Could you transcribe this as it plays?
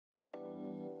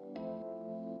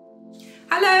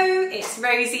Hello, it's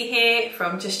Rosie here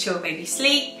from Just Chill Baby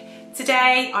Sleep.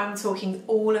 Today I'm talking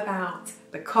all about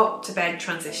the cot to bed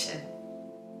transition.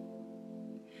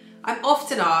 I'm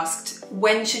often asked,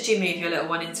 when should you move your little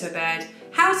one into a bed,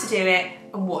 how to do it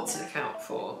and what to look out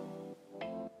for.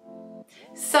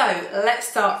 So let's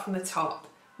start from the top.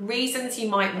 Reasons you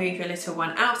might move your little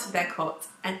one out of their cot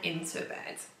and into a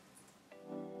bed.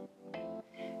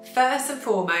 First and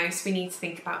foremost, we need to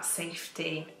think about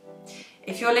safety.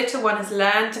 If your little one has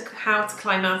learned how to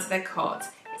climb out of their cot,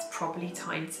 it's probably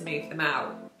time to move them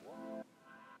out.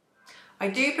 I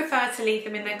do prefer to leave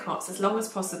them in their cots as long as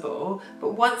possible,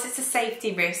 but once it's a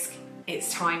safety risk,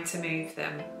 it's time to move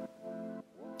them.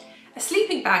 A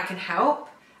sleeping bag can help,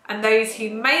 and those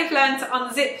who may have learned to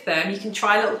unzip them, you can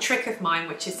try a little trick of mine,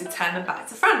 which is to turn them back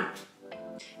to front.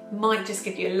 Might just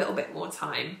give you a little bit more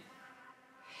time.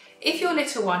 If your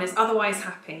little one is otherwise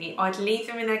happy, I'd leave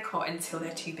them in their cot until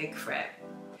they're too big for it.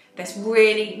 There's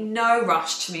really no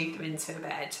rush to move them into a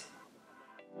bed.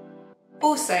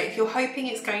 Also, if you're hoping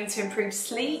it's going to improve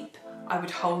sleep, I would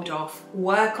hold off.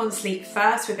 Work on sleep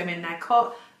first with them in their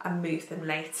cot and move them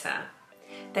later.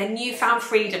 Their newfound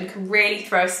freedom can really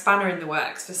throw a spanner in the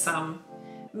works for some.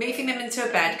 Moving them into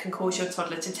a bed can cause your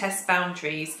toddler to test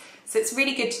boundaries, so it's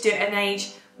really good to do it at an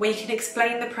age where you can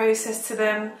explain the process to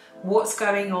them, what's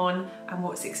going on and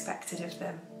what's expected of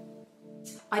them.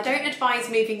 I don't advise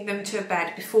moving them to a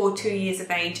bed before 2 years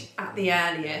of age at the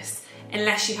earliest,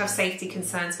 unless you have safety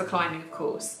concerns for climbing, of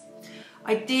course.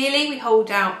 Ideally, we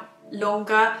hold out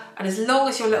longer and as long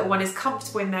as your little one is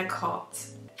comfortable in their cot.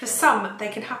 For some, they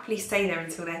can happily stay there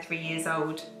until they're 3 years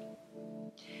old.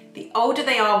 The older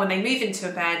they are when they move into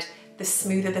a bed, the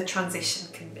smoother the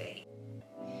transition can be.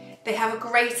 They have a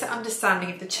greater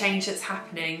understanding of the change that's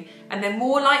happening and they're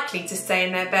more likely to stay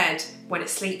in their bed when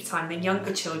it's sleep time than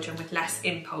younger children with less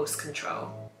impulse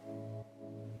control.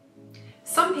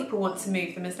 Some people want to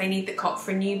move them as they need the cot for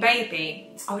a new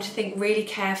baby. I would think really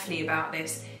carefully about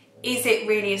this. Is it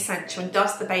really essential and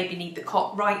does the baby need the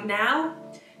cot right now?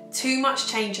 Too much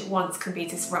change at once can be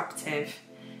disruptive.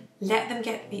 Let them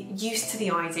get used to the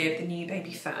idea of the new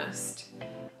baby first.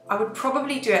 I would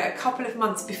probably do it a couple of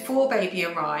months before baby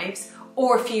arrives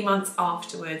or a few months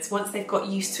afterwards once they've got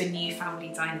used to a new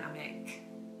family dynamic.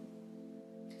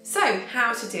 So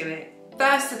how to do it?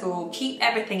 First of all, keep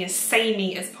everything as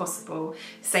samey as possible.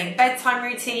 Same bedtime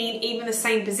routine, even the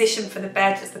same position for the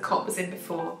bed as the cot was in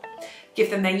before. Give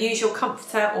them their usual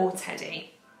comforter or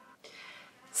teddy.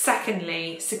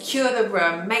 Secondly, secure the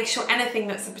room. Make sure anything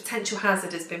that's a potential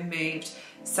hazard has been moved.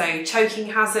 So choking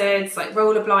hazards like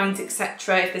roller blinds,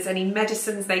 etc. If there's any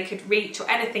medicines they could reach or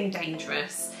anything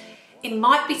dangerous. It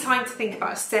might be time to think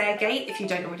about a stair gate if you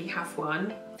don't already have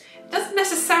one. It doesn't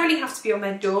necessarily have to be on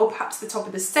their door, perhaps the top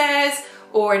of the stairs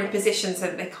or in a position so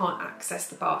that they can't access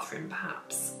the bathroom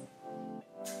perhaps.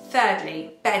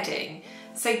 Thirdly, bedding.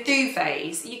 So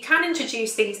duvets. You can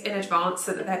introduce these in advance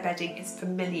so that their bedding is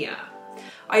familiar.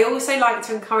 I also like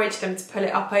to encourage them to pull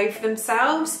it up over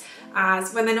themselves,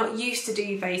 as when they're not used to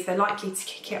duvets, they're likely to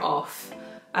kick it off.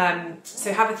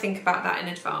 So have a think about that in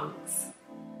advance.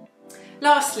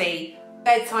 Lastly,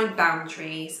 bedtime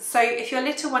boundaries. So if your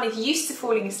little one is used to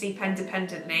falling asleep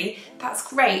independently, that's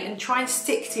great, and try and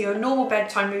stick to your normal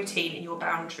bedtime routine and your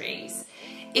boundaries.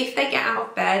 If they get out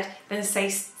of bed, then stay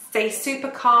super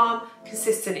calm,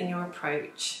 consistent in your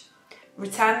approach.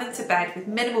 Return them to bed with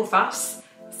minimal fuss.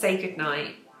 Say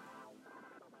goodnight.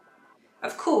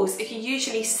 Of course, if you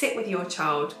usually sit with your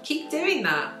child, keep doing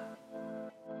that.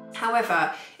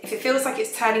 However, if it feels like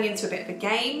it's turning into a bit of a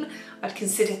game, I'd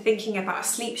consider thinking about a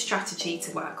sleep strategy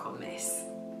to work on this.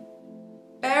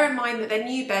 Bear in mind that their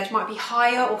new bed might be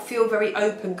higher or feel very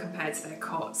open compared to their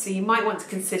cot, so you might want to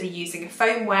consider using a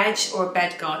foam wedge or a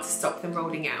bed guard to stop them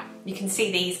rolling out. You can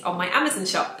see these on my Amazon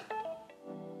shop.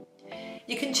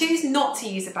 You can choose not to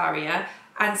use a barrier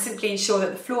and simply ensure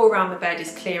that the floor around the bed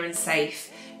is clear and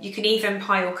safe. You can even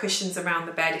pile cushions around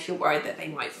the bed if you're worried that they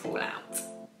might fall out.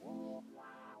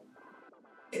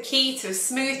 The key to a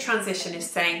smooth transition is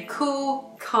staying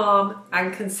cool, calm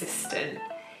and consistent.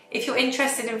 If you're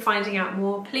interested in finding out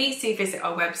more, please do visit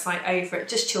our website over at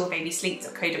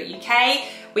justchillbabysleep.co.uk,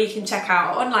 where you can check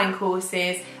out our online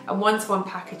courses and one-to-one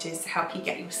packages to help you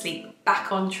get your sleep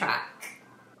back on track.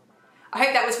 I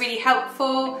hope that was really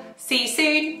helpful. See you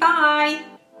soon. Bye.